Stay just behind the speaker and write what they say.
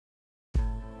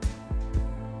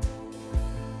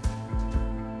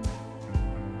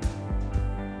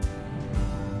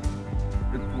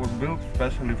built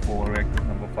specially for reactors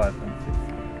number 5 and 6.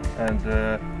 And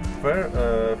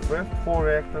first 4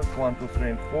 reactors, 1, 2, 3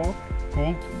 and 4,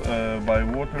 cooled by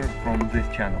water from this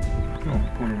channel, from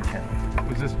cooling channel.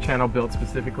 Was this channel built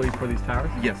specifically for these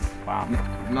towers? Yes. Wow.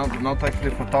 Not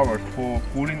actually for towers, for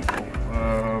cooling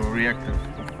reactors,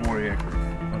 4 reactors.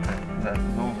 Okay. That's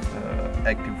those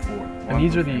active 4. And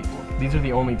these are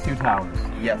the only 2 towers?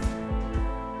 Yes.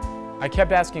 I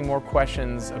kept asking more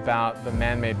questions about the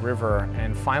man-made river,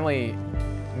 and finally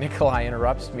Nikolai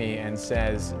interrupts me and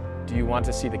says, "Do you want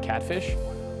to see the catfish?"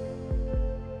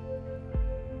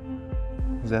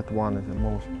 That one is the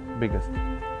most biggest.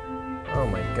 Oh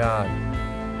my God.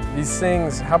 These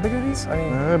things, how big are these? I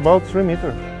mean, about 3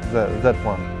 meters, that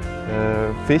one.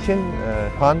 Fishing,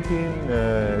 hunting,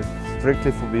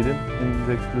 strictly forbidden in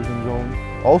the exclusion zone.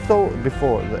 Also,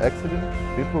 before the accident,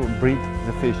 people breed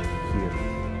the fish here.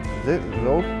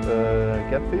 Those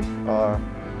catfish are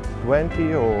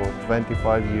 20 or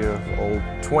 25 years old.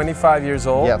 25 years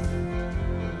old? Yes.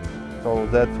 So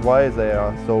that's why they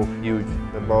are so huge,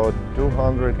 about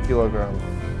 200 kilograms.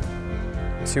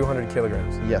 200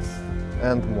 kilograms? Yes,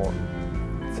 and more.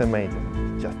 It's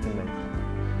amazing, just amazing.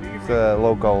 It's a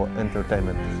local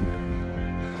entertainment.